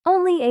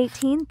Only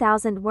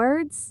 18,000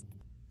 words?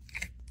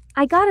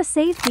 I gotta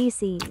save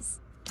feces.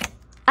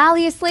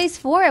 Alias Lace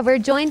Forever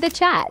joined the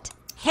chat.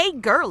 Hey,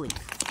 girly.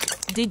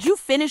 Did you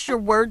finish your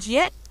words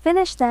yet?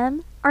 Finish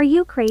them? Are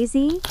you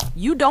crazy?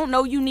 You don't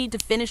know you need to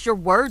finish your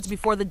words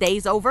before the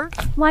day's over?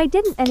 Why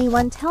didn't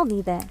anyone tell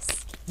me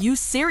this? You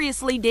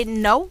seriously didn't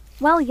know?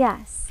 Well,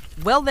 yes.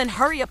 Well, then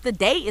hurry up, the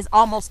day is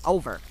almost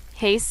over.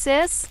 Hey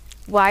sis,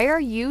 why are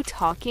you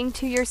talking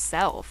to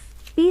yourself?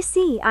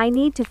 BC, I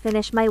need to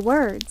finish my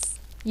words.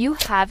 You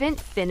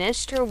haven't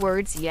finished your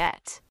words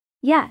yet.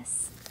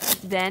 Yes.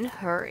 Then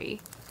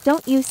hurry.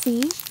 Don't you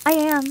see? I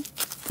am.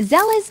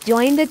 Zealous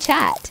joined the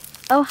chat.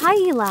 Oh, hi,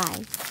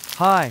 Eli.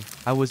 Hi,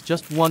 I was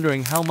just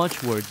wondering how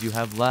much words you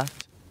have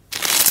left.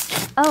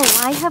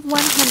 Oh, I have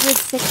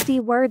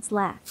 160 words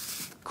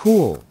left.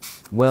 Cool.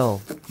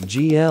 Well,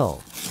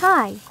 GL.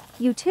 Hi,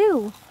 you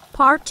too.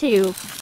 Part 2.